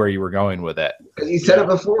exactly where you were going with it. Because he said it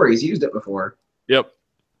before. He's used it before. Yep.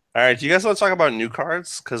 All right, do you guys want to talk about new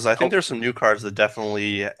cards? Because I think there's some new cards that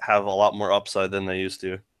definitely have a lot more upside than they used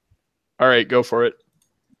to. All right, go for it.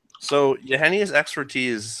 So Yeheni's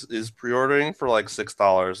Expertise is pre-ordering for like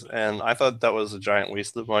 $6, and I thought that was a giant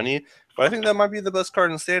waste of money. But I think that might be the best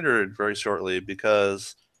card in Standard very shortly,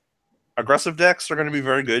 because aggressive decks are going to be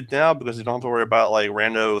very good now because you don't have to worry about like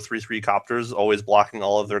rando 3/3 copters always blocking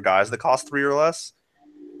all of their guys that cost 3 or less.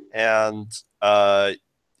 And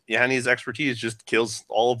Yeheni's Expertise just kills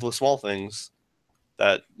all of the small things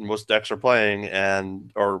that most decks are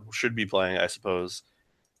playing or should be playing, I suppose.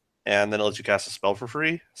 And then it lets you cast a spell for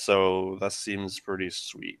free, so that seems pretty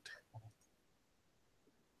sweet.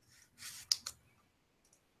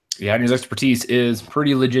 Yeah, and his Expertise is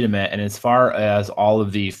pretty legitimate, and as far as all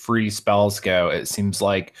of the free spells go, it seems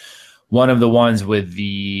like one of the ones with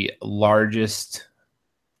the largest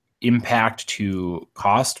impact to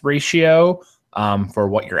cost ratio for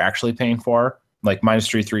what you're actually paying for. Like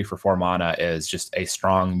 -3/3 for 4 mana is just a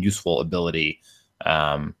strong, useful ability.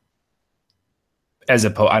 As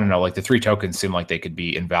opposed, I don't know, like the 3 tokens seem like they could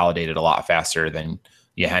be invalidated a lot faster than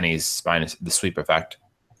Yeheni's minus the sweep effect.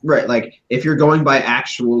 Right, like if you're going by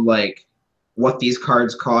actual like what these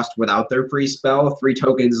cards cost without their free spell, 3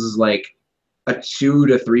 tokens is like a 2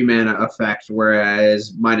 to 3 mana effect,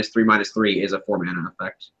 whereas -3/-3 is a 4 mana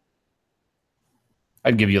effect.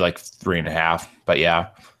 I'd give you like 3.5, but yeah.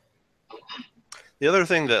 The other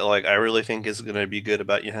thing that like I really think is going to be good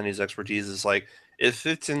about Yeheni's Expertise is like it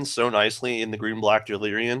fits in so nicely in the green-black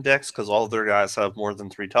Delirium decks because all of their guys have more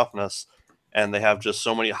than 3 toughness, and they have just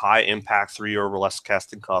so many high-impact 3 or less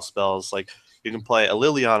casting cost spells. Like you can play a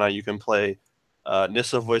Liliana, you can play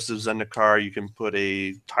Nissa, Voice of Zendikar, you can put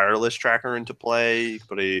a Tireless Tracker into play, you can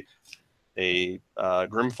put a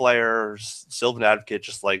Grimflayer, Sylvan Advocate.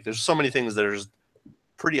 Just like there's so many things that are just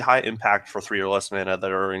pretty high impact for 3 or less mana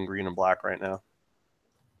that are in green and black right now.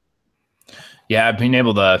 Yeah, being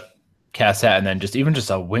able to cast that and then just a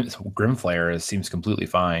Grimflayer seems completely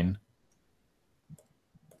fine.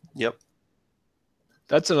 Yep.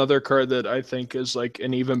 That's another card that I think is like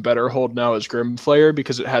an even better hold now is Grimflayer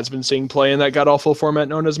because it has been seeing play in that god-awful format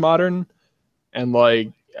known as Modern. And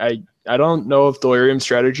like I don't know if Delirium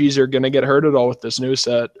strategies are going to get hurt at all with this new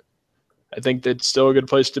set. I think that's still a good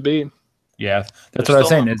place to be. Yeah, that's what I was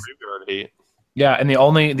saying. Yeah, and they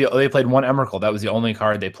played one Emrakul. That was the only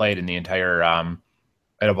card they played in the entire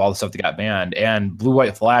out of all the stuff that got banned. And Blue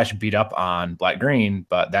White Flash beat up on Black Green,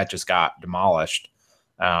 but that just got demolished.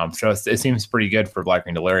 So it seems pretty good for Black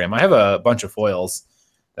Green Delirium. I have a bunch of foils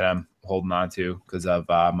that I'm holding on to because of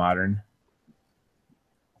Modern.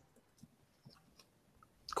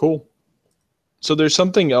 Cool. So there's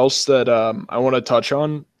something else that I want to touch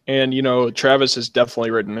on. And, Travis has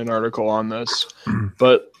definitely written an article on this.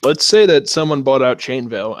 But let's say that someone bought out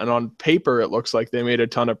Chainveil, and on paper it looks like they made a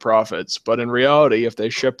ton of profits. But in reality, if they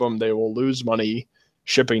ship them, they will lose money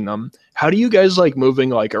shipping them. How do you guys like moving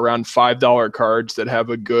like around $5 cards that have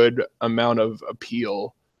a good amount of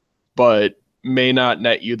appeal, but may not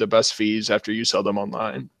net you the best fees after you sell them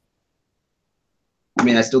online? I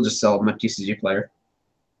mean, I still just sell them at TCG Player.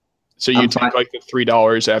 So you take like the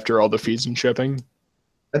 $3 after all the fees and shipping?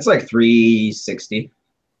 That's like $3.60.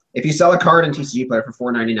 If you sell a card in TCG Player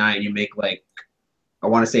for $4.99, you make like, I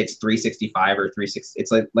want to say it's $3.65 or $3.60.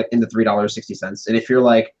 It's like in the $3.60. And if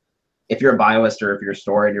you're a buy list or if you're a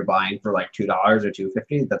store and you're buying for like $2 or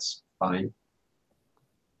 $2.50, that's fine.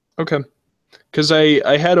 Okay. Because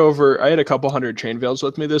I had a couple hundred Chainveils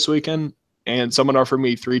with me this weekend, and someone offered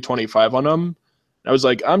me $3.25 on them. I was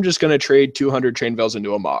like, I'm just gonna trade 200 Chainveils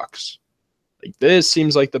into a Mox. Like, this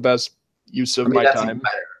seems like the best use of my time.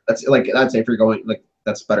 That's if you're going, like,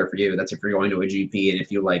 that's better for you. That's if you're going to a GP and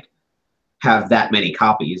if you like have that many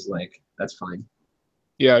copies, like, that's fine.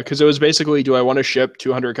 Yeah, because it was basically, do I want to ship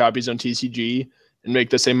 200 copies on TCG and make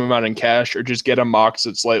the same amount in cash, or just get a Mox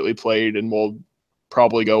that's slightly played and will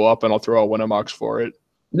probably go up and I'll throw a Winner Mox for it?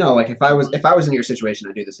 No, like if I was in your situation,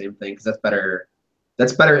 I'd do the same thing because that's better.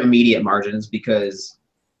 That's better immediate margins because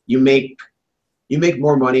you make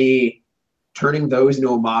more money turning those into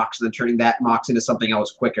a Mox than turning that Mox into something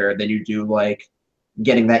else quicker than you do like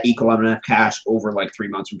getting that equal amount of cash over like 3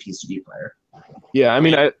 months from TCG Player. Yeah, I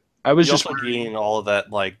mean, I was you just also gain all of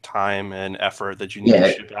that like time and effort that you need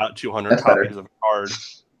to ship out 200 copies of a card.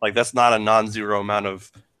 Like, that's not a non-zero amount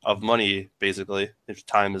of money, basically. If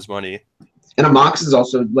time is money. And a Mox is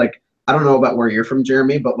also like, I don't know about where you're from,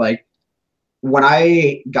 Jeremy, but like when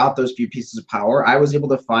I got those few pieces of power, I was able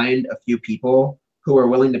to find a few people who are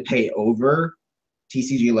willing to pay over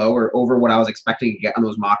TCG low or over what I was expecting to get on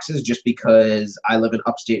those Moxes just because I live in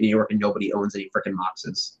upstate New York and nobody owns any freaking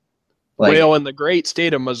Moxes. Like, well, in the great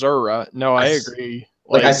state of Missouri. No, I agree.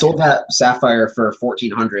 Like, I sold that Sapphire for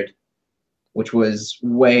 $1,400, which was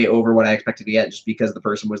way over what I expected to get just because the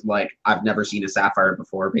person was like, I've never seen a Sapphire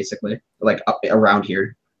before, basically, like up around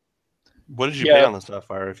here. What did you pay on the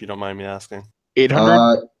Sapphire, if you don't mind me asking?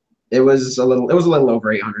 800. It was a little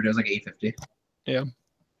over 800. It was like 850. Yeah.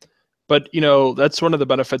 But, that's one of the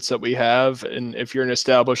benefits that we have. And if you're an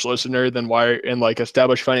established listener, then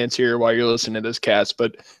established financier, why you're listening to this cast.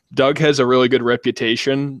 But Doug has a really good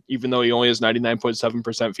reputation, even though he only has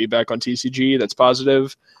 99.7% feedback on TCG. That's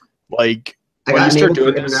positive. Like, I got enabled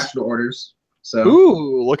for international orders. So,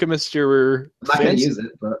 ooh, look at Mr. I'm not going to use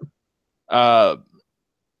it, but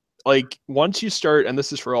like, once you start, and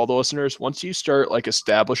this is for all the listeners, once you start like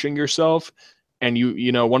establishing yourself, and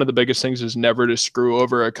one of the biggest things is never to screw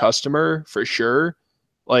over a customer, for sure.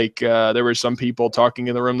 Like, there were some people talking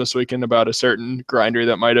in the room this weekend about a certain grinder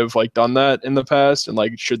that might have like done that in the past, and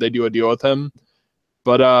like, should they do a deal with him?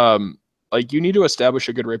 But like, you need to establish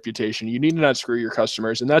a good reputation. You need to not screw your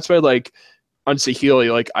customers, and that's why, like, on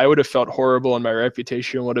Saheeli, like, I would have felt horrible, and my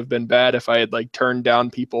reputation would have been bad if I had like turned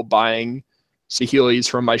down people buying Saheelis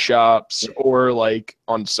from my shops or like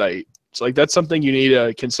on site. So like, that's something you need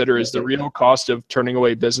to consider is the real cost of turning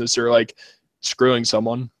away business or like screwing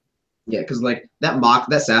someone. Yeah, because like that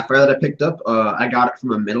Sapphire that I picked up, I got it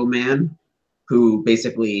from a middleman who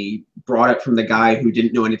basically brought it from the guy who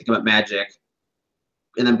didn't know anything about Magic,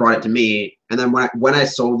 and then brought it to me. And then when I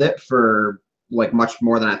sold it for like much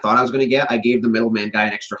more than I thought I was going to get, I gave the middleman guy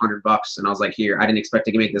an extra $100, and I was like, here, I didn't expect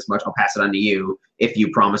to make this much. I'll pass it on to you if you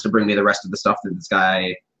promise to bring me the rest of the stuff that this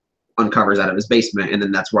guy uncovers out of his basement. And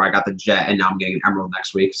then that's where I got the Jet, and now I'm getting an Emerald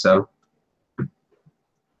next week. So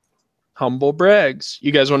humble brags.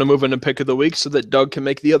 You guys want to move into pick of the week so that Doug can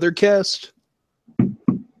make the other cast?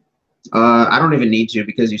 I don't even need to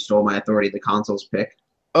because you stole my Authority of the Consoles pick.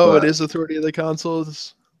 Oh, it is Authority of the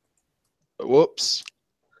Consoles. Whoops.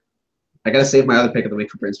 I gotta save my other pick of the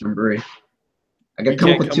week for Princeton Brewery. I gotta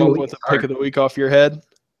come up with a pick of the week off your head.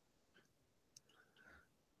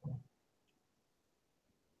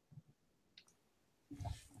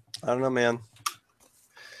 I don't know, man.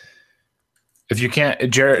 If you can't,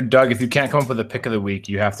 Doug, if you can't come up with a pick of the week,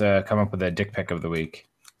 you have to come up with a dick pick of the week.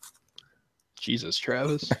 Jesus,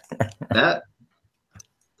 Travis. I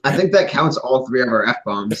think that counts all three of our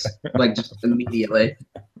F-bombs, like, just immediately.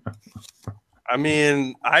 I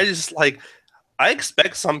mean, I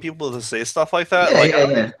expect some people to say stuff like that. Yeah, Like, yeah, I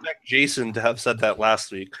don't yeah. expect Jason to have said that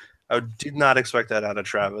last week. I did not expect that out of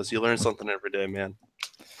Travis. You learn something every day, man.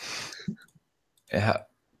 Yeah.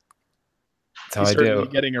 That's how He's I certainly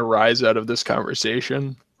do. getting a rise out of this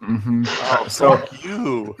conversation. Mm-hmm. Oh, So, fuck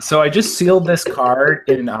you. so I just sealed this card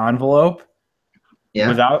in an envelope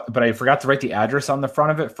Yeah. but I forgot to write the address on the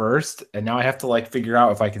front of it first, and now I have to like figure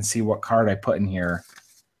out if I can see what card I put in here.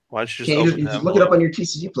 Why don't you just Can't open you the just look it up envelope? on your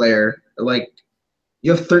TCG player? Like,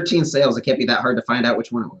 you have 13 sales. It can't be that hard to find out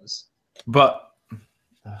which one it was. But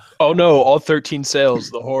Oh no, all 13 sales,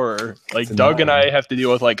 the horror. Like It's Doug and annoying. I have to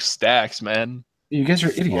deal with like stacks, man. you guys are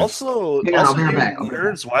idiots. Also, Hang on, I'll be right you back. I'll be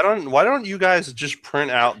right nerds, why don't you guys just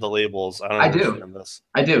print out the labels? I don't I do. understand this.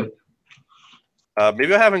 I do.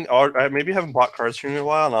 Maybe I haven't bought cards from you in a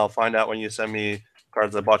while, and I'll find out when you send me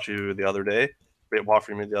cards I bought you the other day. Bought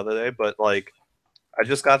from me the other day, but like, I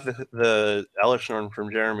just got the Elishnorn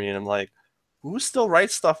from Jeremy, and I'm like, who still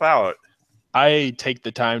writes stuff out? I take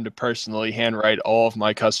the time to personally handwrite all of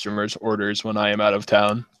my customers' orders when I am out of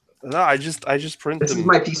town. No, I just print This is them.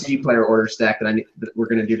 my TCG player order stack that we're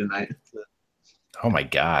gonna do tonight. Oh my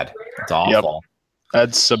god, it's awful.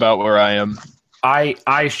 That's about where I am.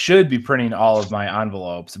 I should be printing all of my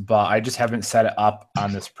envelopes, but I just haven't set it up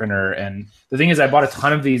on this printer. And the thing is, I bought a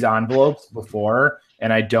ton of these envelopes before,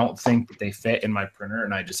 and I don't think that they fit in my printer,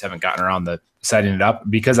 and I just haven't gotten around to setting it up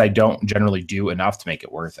because I don't generally do enough to make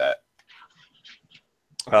it worth it.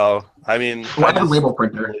 Oh, I mean, Well, I have a label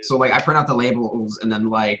printer, so like I print out the labels and then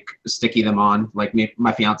like sticky them on. Like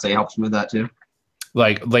my fiance helps me with that too.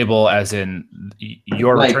 Like label as in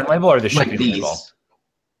your Like- return label or the Like shipping these. label?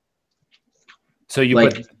 So you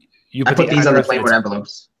Like, put I put these on the address playboard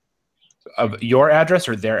envelopes. of your address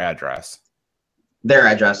or their address? Their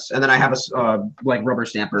address, and then I have a like rubber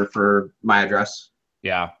stamper for my address.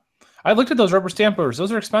 Yeah, I looked at those rubber stampers.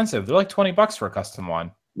 Those are expensive. They're like $20 for a custom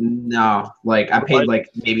one. No, like I paid like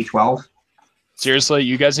maybe 12. Seriously,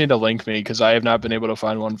 you guys need to link me because I have not been able to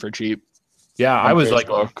find one for cheap. Yeah, I on was like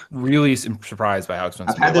Facebook. really surprised by how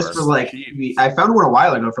expensive I've had they this were. for like I found one a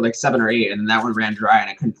while ago for like 7 or 8, and that one ran dry, and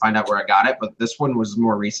I couldn't find out where I got it. But this one was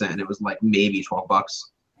more recent, and it was like maybe $12.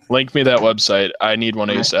 Link me that website. I need one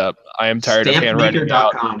ASAP. I am tired of handwriting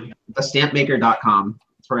out. Stampmaker.com. The stampmaker.com.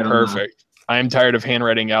 It's right on Perfect. I am tired of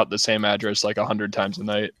handwriting out the same address like 100 times a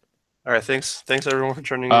night. all right. Thanks everyone for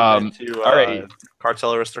turning into all right.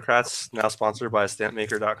 Cartel Aristocrats, now sponsored by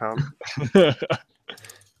Stampmaker.com.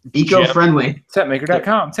 Eco-friendly.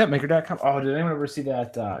 Setmaker.com. Setmaker.com. Oh, did anyone ever see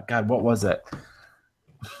that? God, what was it?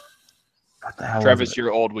 What the hell? Travis, was it?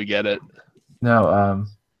 you're old. We get it. No.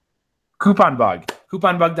 Coupon bug.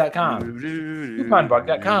 Couponbug.com.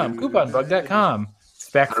 Couponbug.com. Couponbug.com.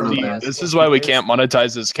 Back from See, this is why we can't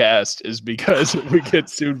monetize this cast, is because we get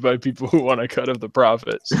sued by people who want a cut of the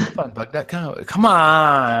profits. Couponbug.com. Come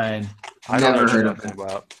on. I Never don't know heard what of you're talking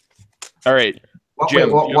about. All right. Well, Jim, wait,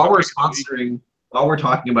 you while have a we're pick of the sponsoring, while we're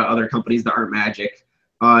talking about other companies that aren't Magic,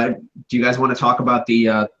 do you guys want to talk about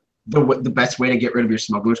the best way to get rid of your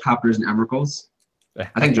smugglers, copters, and emeralds?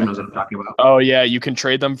 I think Jim knows what I'm talking about. Oh, yeah. You can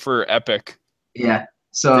trade them for Epic. Yeah. Didn't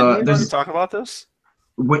So we already there's talk about this?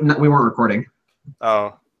 we weren't recording,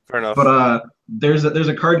 Oh, fair enough. but there's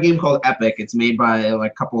a card game called Epic. It's made by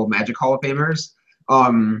like a couple of Magic Hall of Famers.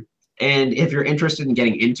 And if you're interested in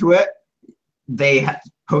getting into it, they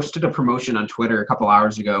posted a promotion on Twitter a couple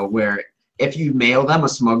hours ago where if you mail them a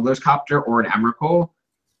smuggler's copter or an Emrakul,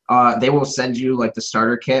 they will send you like the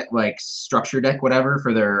starter kit, like structure deck, whatever,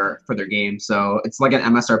 for their game. So it's like an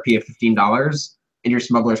MSRP of $15, and your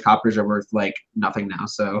smuggler's copters are worth like nothing now.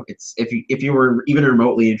 So it's if you were even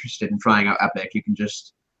remotely interested in trying out Epic, you can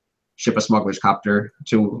just ship a smuggler's copter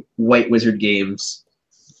to White Wizard Games,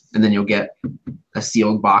 and then you'll get a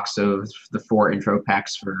sealed box of the 4 intro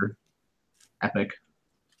packs for Epic.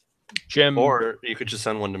 Jim. Or you could just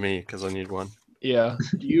send one to me because I need one. Yeah.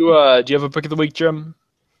 Do you have a pick of the week, Jim?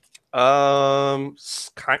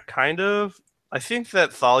 Kind of. I think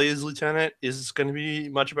that Thalia's Lieutenant is going to be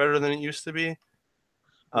much better than it used to be.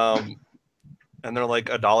 And they're like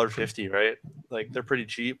 $1.50, right? Like they're pretty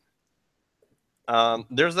cheap.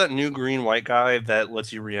 There's that new green-white guy that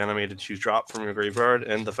lets you reanimate a 2-drop from your graveyard,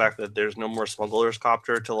 and the fact that there's no more Smuggler's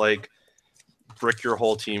Copter to like brick your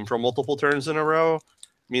whole team for multiple turns in a row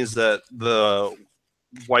means that the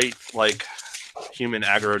white like human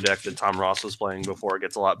aggro deck that Tom Ross was playing before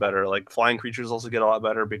gets a lot better. Like flying creatures also get a lot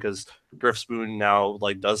better because Driftspoon now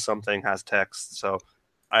like does something, has text. So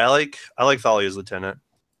I like Thalia's Lieutenant.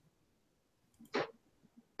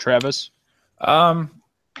 Travis?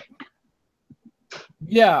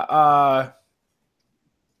 Yeah.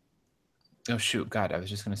 Oh shoot, God! I was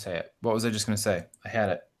just gonna say it. What was I just gonna say? I had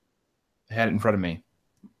it. I had it in front of me.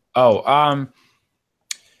 Oh,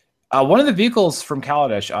 one of the vehicles from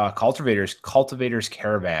Kaladesh, Cultivator's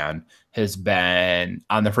Caravan, has been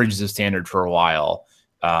on the fringes of standard for a while,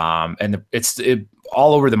 and it's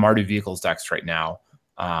all over the Mardu vehicles decks right now.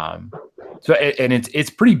 It's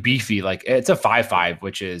pretty beefy. Like it's a 5/5,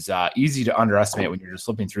 which is easy to underestimate when you're just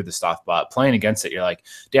flipping through the stuff. But playing against it, you're like,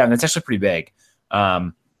 damn, that's actually pretty big.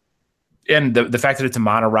 And the fact that it's a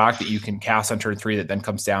mono rock that you can cast on turn 3 that then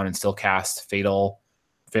comes down and still cast fatal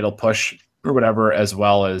push or whatever, as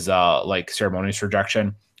well as like ceremonious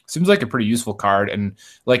rejection, seems like a pretty useful card. And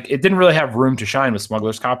like it didn't really have room to shine with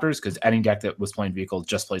Smuggler's Copters because any deck that was playing vehicles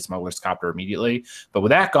just plays Smuggler's Copter immediately. But with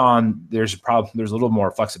that gone, there's a little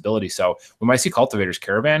more flexibility. So we might see Cultivator's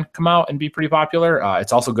Caravan come out and be pretty popular.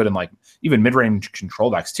 It's also good in like even mid-range control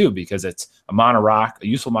decks too, because it's a mono rock, a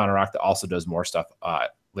useful mono rock that also does more stuff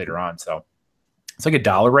later on. So it's like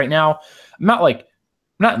 $1 right now. I'm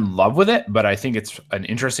not in love with it, but I think it's an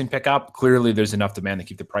interesting pickup. Clearly, there's enough demand to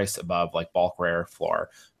keep the price above like bulk rare floor.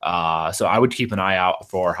 So I would keep an eye out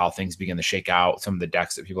for how things begin to shake out, some of the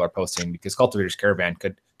decks that people are posting, because Cultivator's Caravan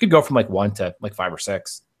could go from like 1 to like 5 or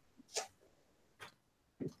 6.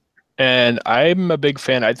 And I'm a big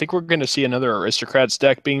fan. I think we're going to see another Aristocrats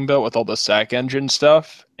deck being built with all the sack engine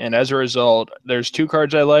stuff. And as a result, there's 2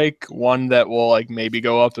 cards I like. One that will like maybe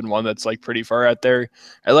go up and one that's like pretty far out there.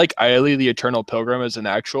 I like Eiley the Eternal Pilgrim as an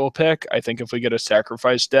actual pick. I think if we get a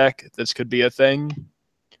sacrifice deck, this could be a thing.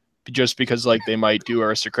 Just because like they might do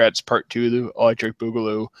Aristocrats Part 2, the Electric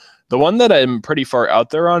Boogaloo. The one that I'm pretty far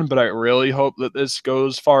out there on, but I really hope that this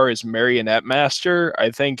goes far, is Marionette Master.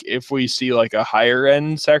 I think if we see like a higher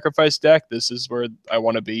end sacrifice deck, this is where I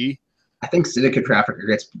want to be. I think Syndicate Trafficker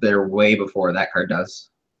gets there way before that card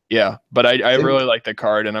does. Yeah, but I really like the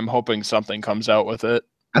card, and I'm hoping something comes out with it.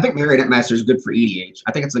 I think Marionette Master is good for EDH.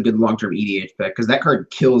 I think it's a good long-term EDH pick because that card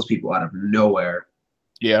kills people out of nowhere.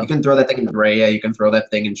 Yeah. You can throw that thing in Brea, you can throw that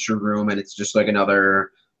thing in Shroom, and it's just like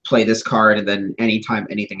another play this card, and then anytime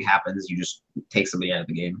anything happens, you just take somebody out of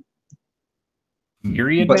the game.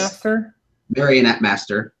 Master? Marionette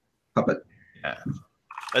Master. Puppet. Yeah.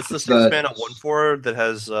 That's the 6-mana 1/4 that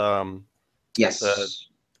has yes. the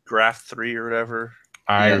Graph 3 or whatever.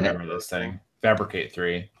 I remember this thing. Fabricate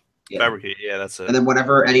 3. Yeah. Fabricate, yeah, that's it. And then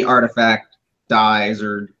whenever any artifact dies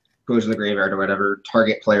or goes to the graveyard or whatever,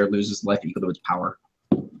 target player loses life equal to its power.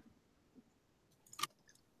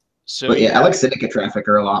 So, but yeah, I like Syndicate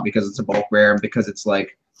Trafficker a lot because it's a bulk rare and because it's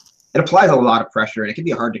like it applies a lot of pressure and it can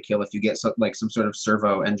be hard to kill if you get some sort of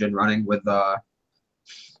servo engine running with I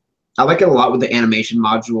like it a lot with the animation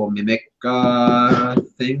module mimic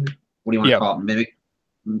thing. What do you want to call it? Mimic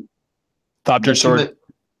Thopter Sword.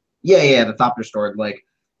 Yeah, the Thopter Sword. Like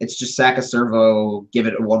it's just sack a servo, give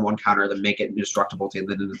it a 1/1 counter, then make it indestructible to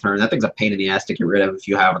the end of the turn. That thing's a pain in the ass to get rid of if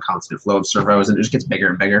you have a constant flow of servos, and it just gets bigger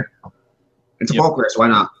and bigger. It's a bulk rare, so why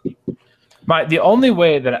not? The only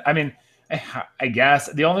way that I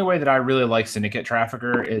guess the only way that I really like Syndicate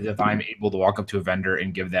Trafficker is if I'm able to walk up to a vendor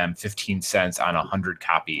and give them 15 cents on 100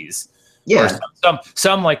 copies. Yeah.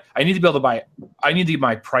 Some like I need to be able to buy. I need to get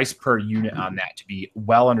my price per unit on that to be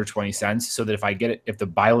well under 20 cents, so that if the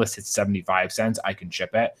buy list hits 75 cents, I can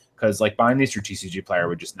ship it. Because like buying these through TCG Player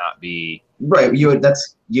would just not be right.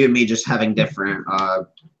 That's you and me just having different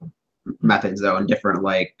methods though in different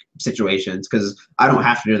like situations, because I don't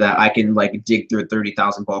have to do that. I can like dig through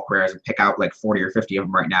 30,000 bulk rares and pick out like 40 or 50 of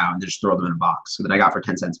them right now and just throw them in a box so that I got for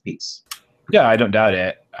 10 cents a piece. Yeah, I don't doubt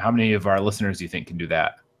it. How many of our listeners do you think can do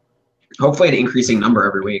that? Hopefully an increasing number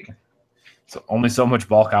every week. So only so much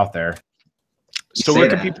bulk out there. So where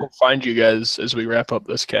can people find you guys as we wrap up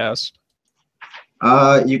this cast?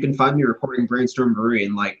 You can find me recording Brainstorm Brewery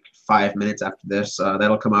in like 5 minutes after this.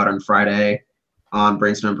 That'll come out on Friday on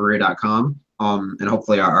brainstormbrewery.com. And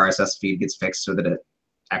hopefully our RSS feed gets fixed so that it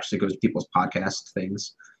actually goes to people's podcast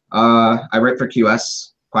things. I write for QS,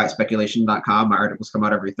 quietspeculation.com. My articles come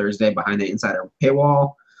out every Thursday behind the insider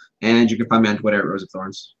paywall. And you can find me on Twitter at Rose of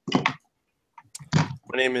Thorns.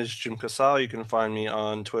 My name is Jim Casal. You can find me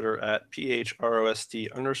on Twitter at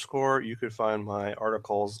PHROST_. You can find my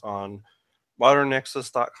articles on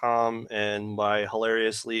modernnexus.com and my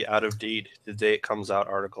hilariously out of date the day it comes out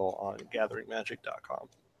article on gatheringmagic.com.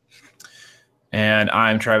 And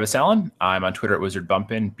I'm Travis Allen. I'm on Twitter at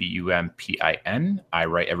WizardBumpin, BUMPIN. I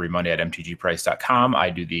write every Monday at mtgprice.com. I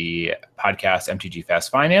do the podcast MTG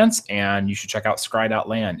Fast Finance, and you should check out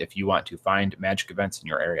scry.land if you want to find magic events in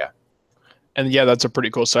your area. And yeah, that's a pretty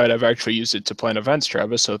cool site. I've actually used it to plan events,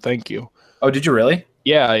 Travis, so thank you. Oh, did you really?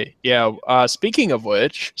 Yeah. Speaking of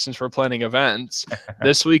which, since we're planning events,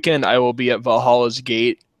 this weekend I will be at Valhalla's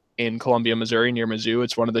Gate in Columbia, Missouri, near Mizzou.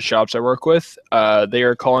 It's one of the shops I work with. They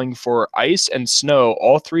are calling for ice and snow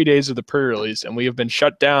all 3 days of the pre-release, and we have been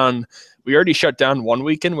shut down. We already shut down one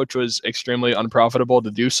weekend, which was extremely unprofitable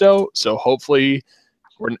to do so. So hopefully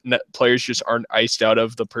players just aren't iced out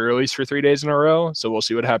of the pre-release for 3 days in a row. So we'll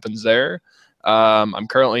see what happens there. I'm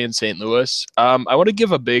currently in St. Louis. I want to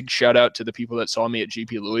give a big shout out to the people that saw me at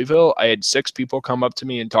GP Louisville. I had 6 people come up to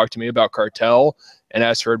me and talk to me about Cartel and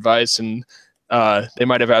ask for advice, and they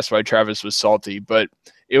might have asked why Travis was salty, but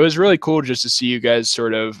it was really cool just to see you guys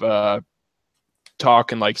sort of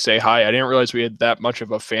talk and like say hi. I didn't realize we had that much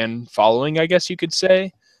of a fan following, I guess you could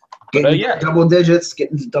say. But, yeah, double digits,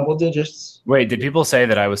 getting to double digits. Wait, did people say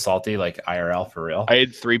that I was salty, like IRL for real? I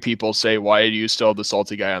had 3 people say, why do you still have the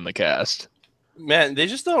salty guy on the cast? Man, they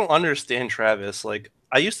just don't understand Travis. Like,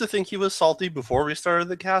 I used to think he was salty before we started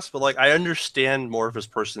the cast, but like I understand more of his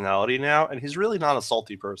personality now, and he's really not a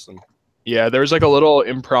salty person. Yeah, there was like a little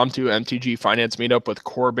impromptu MTG finance meetup with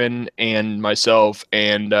Corbin and myself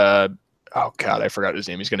and oh god, I forgot his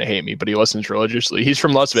name. He's gonna hate me, but he listens religiously. He's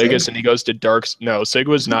from Las Vegas and he goes to Darks. No, Sig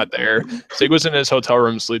was not there. Sig was in his hotel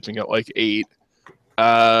room sleeping at like 8.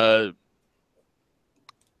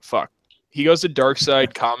 Fuck. He goes to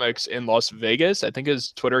Darkside Comics in Las Vegas. I think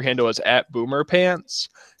his Twitter handle is @BoomerPants,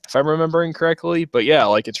 if I'm remembering correctly. But yeah,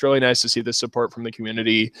 like it's really nice to see the support from the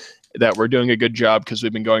community that we're doing a good job because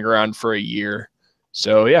we've been going around for a year.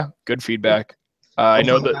 So yeah, good feedback. I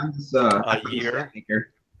know that a year.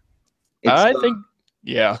 I think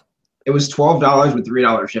yeah. It was $12 with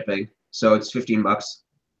 $3 shipping, so it's $15.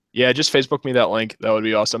 Yeah, just Facebook me that link. That would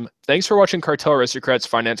be awesome. Thanks for watching Cartel Aristocrats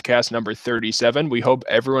Finance Cast number 37. We hope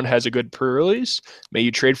everyone has a good pre-release. May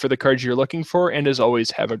you trade for the cards you're looking for, and as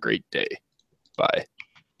always, have a great day. Bye.